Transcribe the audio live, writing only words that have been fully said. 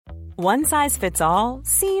One size fits all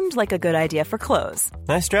seemed like a good idea for clothes.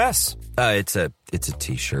 Nice dress. It's a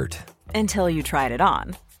t-shirt. Until you tried it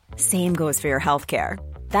on. Same goes for your healthcare.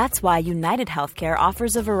 That's why United Healthcare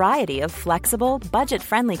offers a variety of flexible,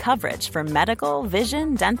 budget-friendly coverage for medical,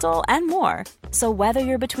 vision, dental, and more. So whether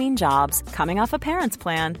you're between jobs, coming off a parent's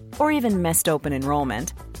plan, or even missed open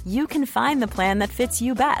enrollment, you can find the plan that fits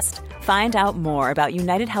you best. Find out more about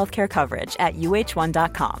United Healthcare coverage at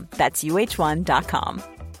uh1.com. That's uh1.com.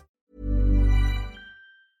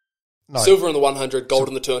 No. Silver in the 100, gold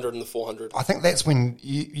in the 200 and the 400. I think that's when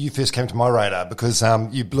you first came to my radar because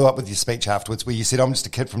you blew up with your speech afterwards where you said, I'm just a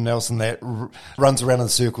kid from Nelson that runs around in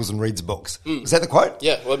circles and reads books. Was that the quote?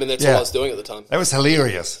 Yeah, well, I mean, that's all I was doing at the time. That was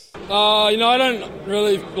hilarious. I don't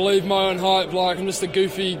really believe my own hype. Like, I'm just a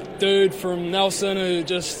goofy dude from Nelson who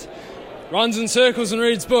just runs in circles and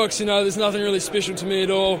reads books. There's nothing really special to me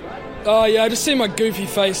at all. I just see my goofy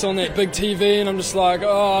face on that big TV and I'm just like,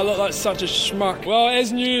 I look like such a schmuck. Well,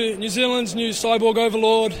 as New Zealand's new cyborg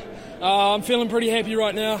overlord, I'm feeling pretty happy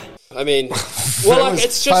right now. I mean,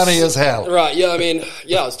 it's just funny as hell. Right, yeah,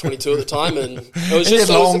 I was 22 at the time and it was just...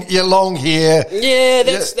 your long hair. Yeah,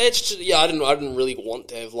 that's just, I didn't really want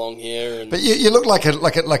to have long hair. But you look like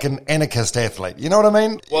an anarchist athlete, you know what I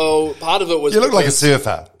mean? Well, part of it was... You look like a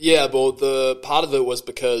surfer. Yeah, well, the part of it was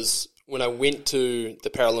because... when I went to the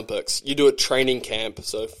Paralympics, you do a training camp.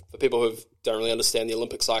 So for people who don't really understand the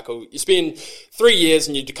Olympic cycle, you spend 3 years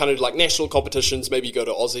and you do kind of like national competitions. Maybe you go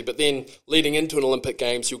to Aussie, but then leading into an Olympic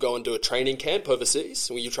Games, you'll go and do a training camp overseas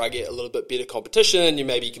where you try to get a little bit better competition. You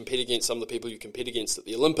maybe compete against some of the people you compete against at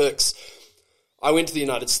the Olympics. I went to the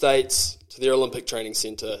United States, to their Olympic Training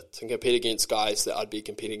Center, to compete against guys that I'd be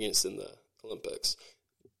competing against in the Olympics.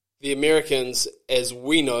 The Americans, as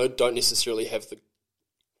we know, don't necessarily have the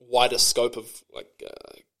wider scope of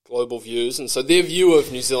global views, and so their view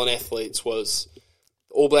of New Zealand athletes was the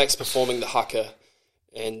All Blacks performing the haka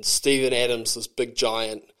and Stephen Adams, this big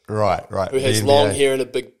giant, right, who has long hair and a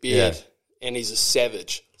big beard, and he's a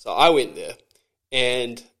savage. So I went there,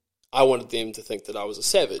 and I wanted them to think that I was a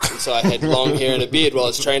savage, and so I had long hair and a beard while I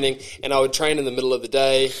was training, and I would train in the middle of the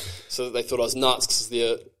day, so that they thought I was nuts because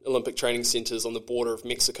the Olympic Training Center is on the border of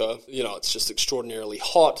Mexico. It's just extraordinarily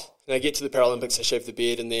hot. And I get to the Paralympics, I shave the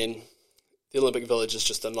beard, and then the Olympic Village is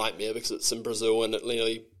just a nightmare because it's in Brazil and it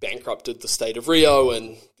nearly bankrupted the state of Rio.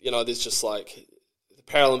 And, there's just the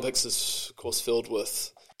Paralympics is, of course, filled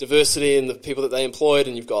with diversity and the people that they employed.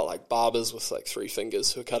 And you've got barbers with 3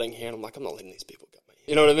 fingers who are cutting hair. And I'm like, I'm not letting these people cut me.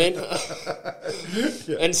 You know what I mean?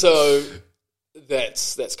 Yeah. And so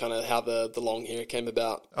that's kind of how the long hair came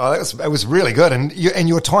about. Oh, it was really good. And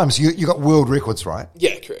your times, you got world records, right?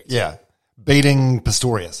 Yeah, correct. Yeah. Beating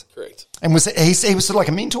Pistorius. Correct. And he was sort of like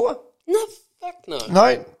a mentor? No, fuck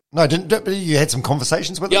no. No, didn't you had some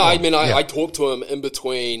conversations with him? Yeah, I talked to him in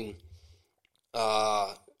between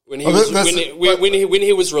when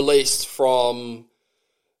he was released from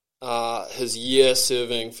his year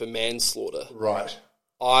serving for manslaughter. Right.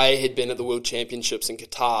 I had been at the World Championships in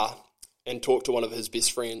Qatar and talked to one of his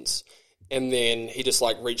best friends, and then he just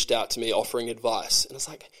reached out to me offering advice, and I was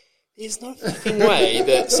like, there's no fucking way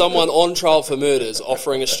that someone on trial for murder is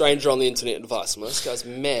offering a stranger on the internet advice. I'm like, this guy's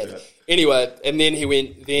mad. Yeah. Anyway, and then he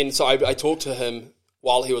went, so I talked to him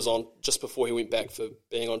while he was on, just before he went back for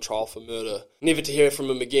being on trial for murder. Never to hear from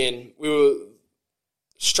him again. We were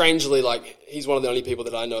strangely, he's one of the only people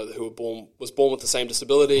that I know who was born with the same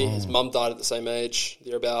disability. His mum died at the same age,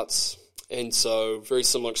 thereabouts. And so very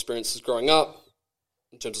similar experiences growing up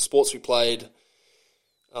in terms of sports we played.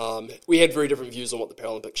 We had very different views on what the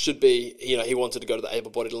Paralympics should be. He wanted to go to the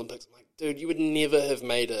able-bodied Olympics. I'm like, dude, you would never have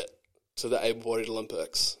made it to the able-bodied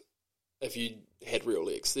Olympics if you had real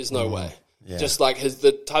legs. There's no way. Yeah. Just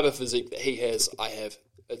the type of physique that he has, I have.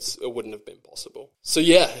 It wouldn't have been possible. So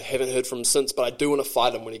yeah, haven't heard from him since, but I do want to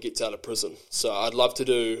fight him when he gets out of prison. So I'd love to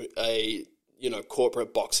do a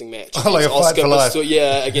corporate boxing match. Like a fight for life.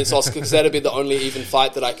 Against Oscar, because that'd be the only even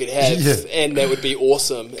fight that I could have, and that would be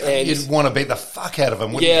awesome. And you'd want to beat the fuck out of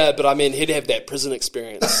him, wouldn't you? Yeah, but he'd have that prison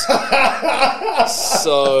experience.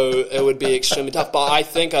 So it would be extremely tough. But I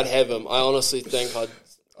think I'd have him. I honestly think I'd...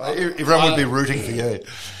 Everyone would be rooting for you.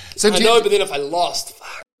 So I know, but then if I lost,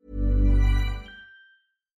 fuck.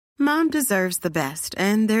 Mom deserves the best,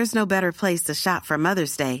 and there's no better place to shop for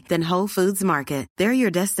Mother's Day than Whole Foods Market. They're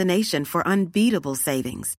your destination for unbeatable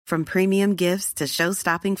savings, from premium gifts to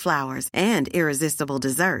show-stopping flowers and irresistible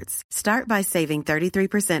desserts. Start by saving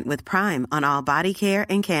 33% with Prime on all body care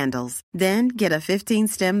and candles. Then get a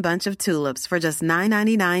 15-stem bunch of tulips for just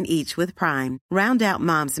 $9.99 each with Prime. Round out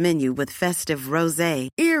Mom's menu with festive rosé,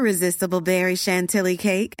 irresistible berry chantilly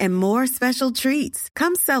cake, and more special treats.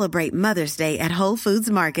 Come celebrate Mother's Day at Whole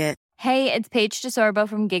Foods Market. Hey, it's Paige DeSorbo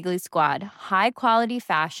from Giggly Squad. High quality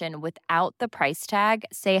fashion without the price tag.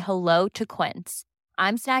 Say hello to Quince.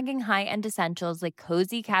 I'm snagging high-end essentials like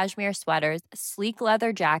cozy cashmere sweaters, sleek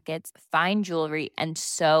leather jackets, fine jewelry, and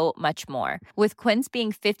so much more. With Quince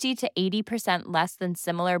being 50 to 80% less than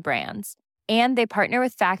similar brands. And they partner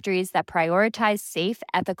with factories that prioritize safe,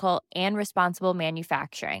 ethical, and responsible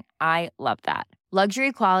manufacturing. I love that.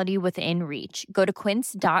 Luxury quality within reach. Go to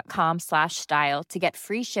quince.com/style to get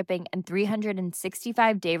free shipping and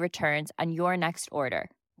 365-day returns on your next order.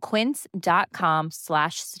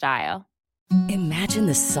 Quince.com/style. Imagine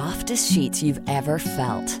the softest sheets you've ever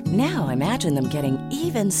felt. Now imagine them getting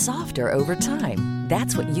even softer over time.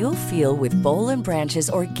 That's what you'll feel with Boll & Branch's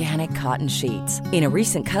organic cotton sheets. In a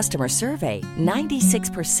recent customer survey,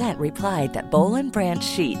 96% replied that Boll & Branch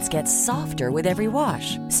sheets get softer with every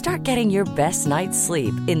wash. Start getting your best night's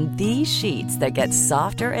sleep in these sheets that get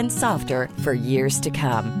softer and softer for years to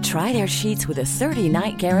come. Try their sheets with a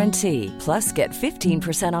 30-night guarantee. Plus, get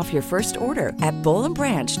 15% off your first order at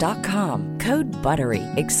bollandbranch.com. Code BUTTERY.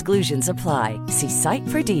 Exclusions apply. See site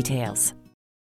for details.